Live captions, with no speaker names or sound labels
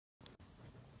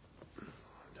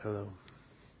Hello.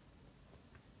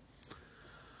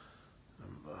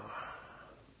 I'm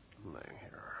laying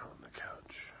here on the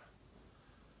couch.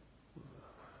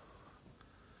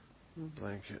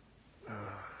 Blanket,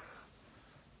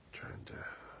 trying to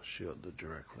shield the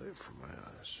direct light from my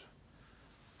eyes.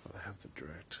 But I have the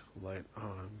direct light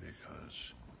on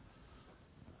because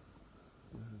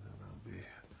then I'll be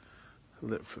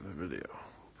lit for the video.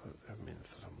 But that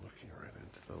means that I'm looking right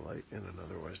into the light in an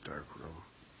otherwise dark room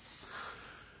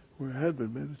where I had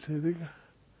been meditating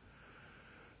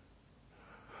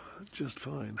just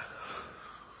fine.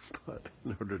 But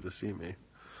in order to see me,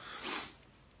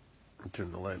 I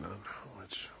turned the light on,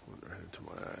 which went right into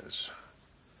my eyes.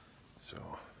 So,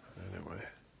 anyway,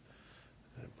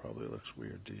 it probably looks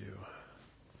weird to you.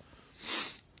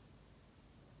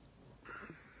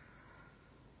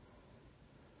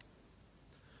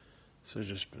 So I've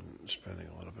just been spending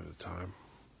a little bit of time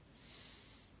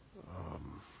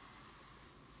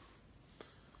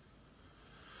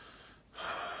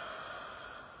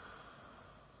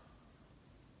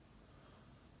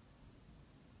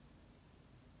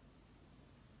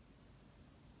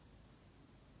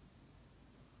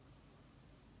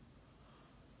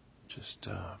just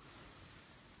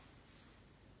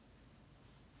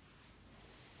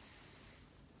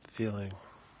feeling,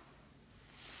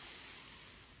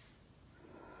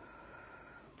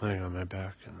 laying on my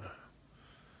back and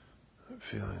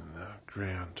feeling the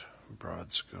grand,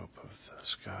 broad scope of the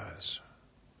skies,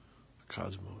 the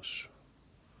cosmos,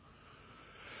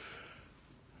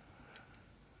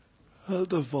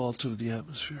 the vault of the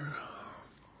atmosphere.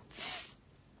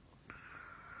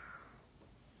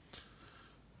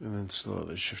 And then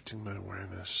slowly shifting my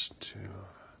awareness to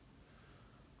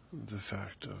the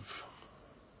fact of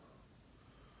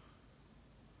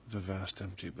the vast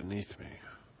empty beneath me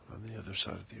on the other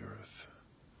side of the earth,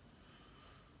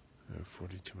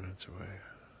 42 minutes away.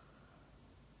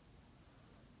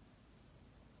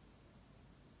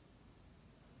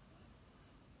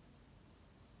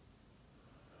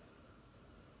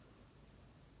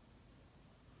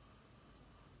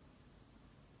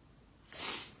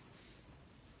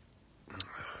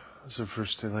 So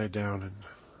first I lay down and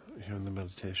here in the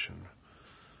meditation,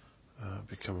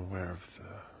 become aware of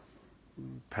the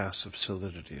passive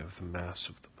solidity of the mass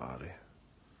of the body.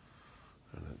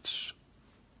 And it's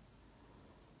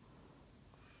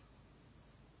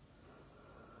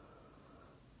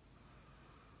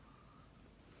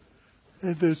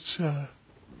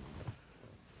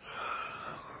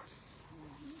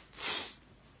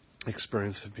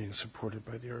experience of being supported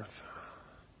by the earth.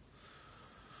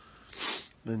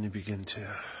 Then you begin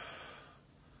to,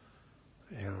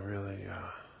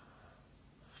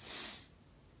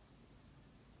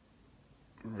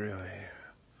 really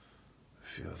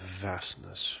feel the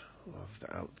vastness of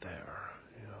the out there,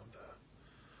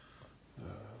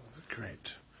 the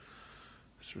great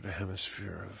sort of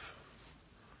hemisphere of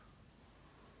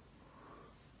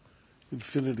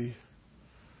infinity.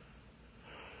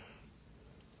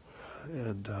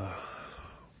 And,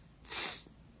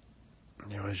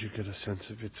 as you get a sense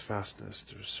of its vastness,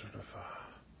 there's sort of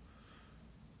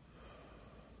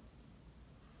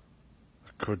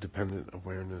a codependent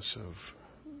awareness of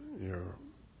your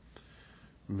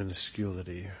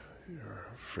minusculity, your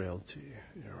frailty,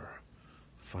 your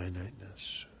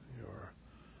finiteness, your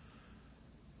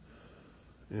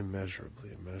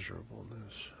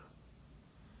immeasurableness.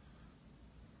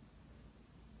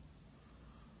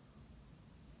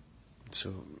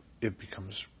 So it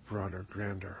becomes broader,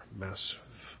 grander,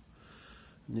 massive,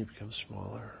 and you become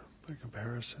smaller by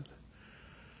comparison.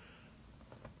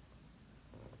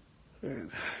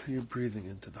 And you're breathing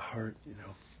into the heart, and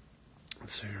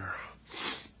so you're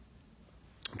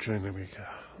trying to make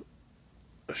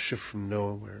a shift from no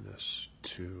awareness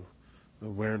to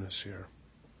awareness here,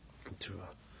 to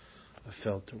a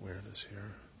felt awareness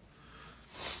here.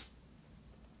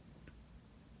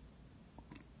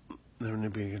 Then when you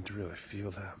begin to really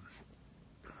feel that,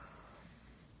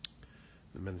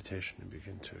 the meditation, you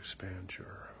begin to expand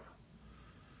your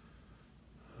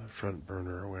front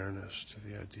burner awareness to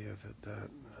the idea that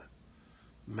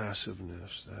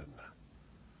massiveness, that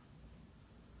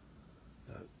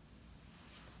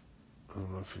I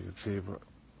don't know if you can see, but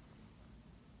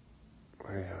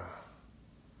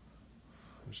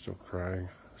I'm still crying,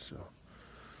 so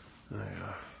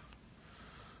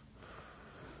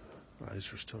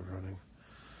eyes are still running.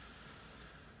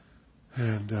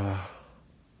 And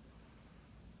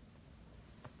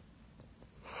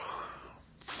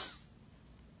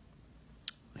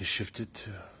you shift it to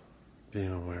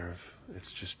being aware of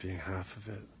it's just being half of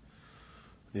it.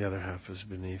 The other half is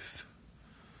beneath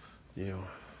you.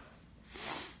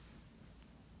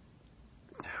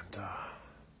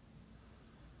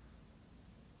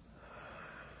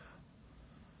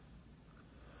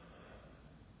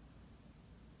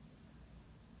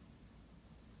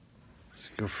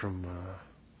 go from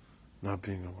not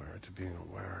being aware to being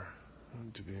aware,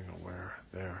 to being aware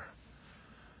there.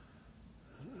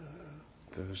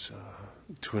 Those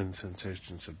twin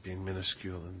sensations of being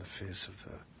minuscule in the face of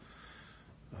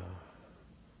the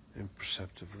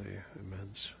imperceptibly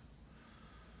immense.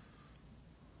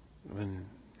 When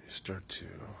you start to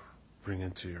bring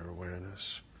into your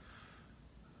awareness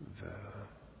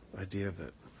the idea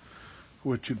that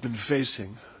what you've been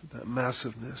facing, that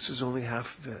massiveness, is only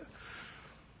half of it.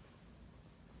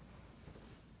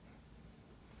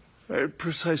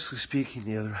 Precisely speaking,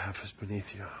 the other half is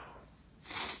beneath you.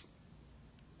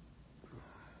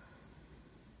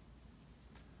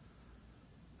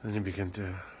 Then you begin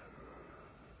to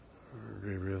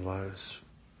realize,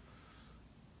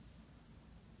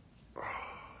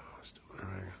 still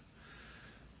going,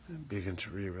 and begin to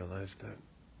realize that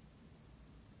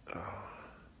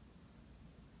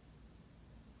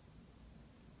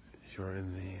you're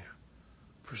in the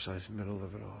precise middle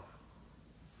of it all.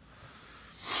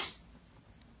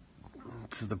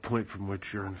 To the point from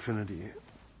which your affinity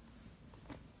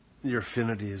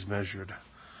is measured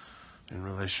in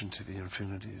relation to the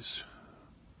infinities.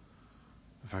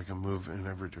 If I can move in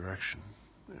every direction,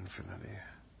 infinity.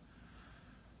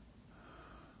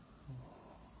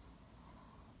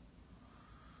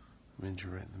 Means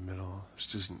you're right in the middle.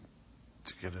 This isn't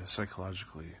to get a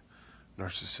psychologically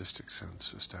narcissistic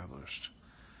sense established.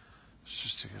 It's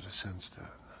just to get a sense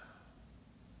that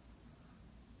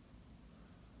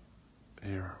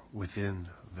you're within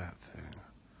that thing.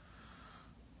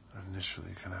 Initially,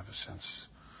 you can have a sense,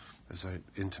 as I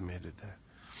intimated, that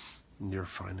you're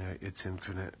finite, it's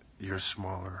infinite, you're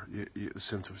smaller, the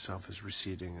sense of self is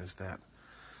receding as that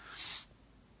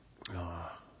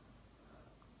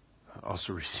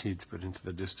also recedes, but into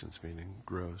the distance, meaning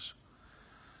grows.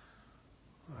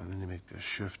 And then you make this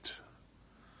shift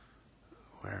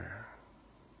where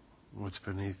what's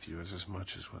beneath you is as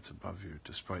much as what's above you,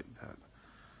 despite that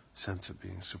sense of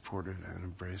being supported and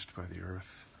embraced by the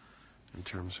earth in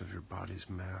terms of your body's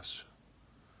mass.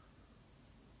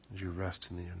 As you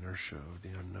rest in the inertia of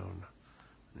the unknown,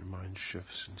 your mind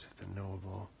shifts into the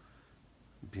knowable,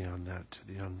 beyond that to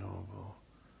the unknowable.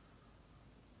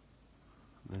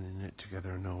 And then you knit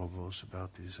together knowables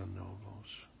about these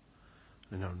unknowables.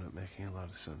 I know I'm not making a lot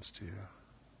of sense to you.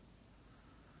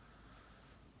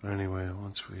 But anyway,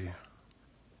 once we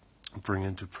bring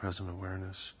into present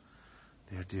awareness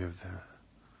the idea of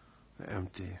the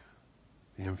empty,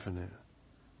 the infinite,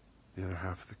 the other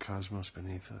half of the cosmos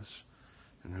beneath us,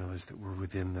 and realize that we're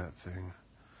within that thing,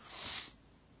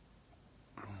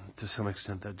 to some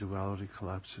extent that duality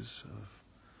collapses of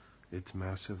it's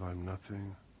massive, I'm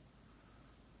nothing.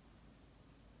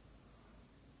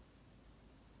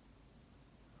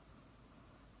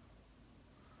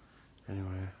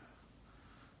 Anyway,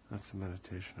 that's the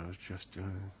meditation I was just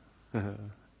doing.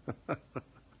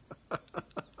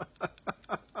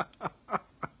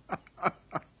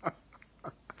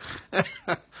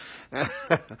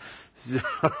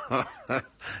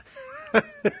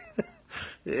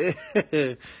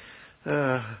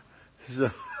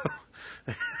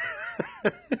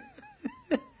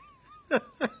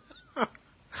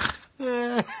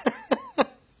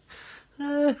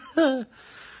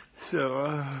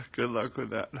 So, good luck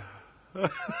with that.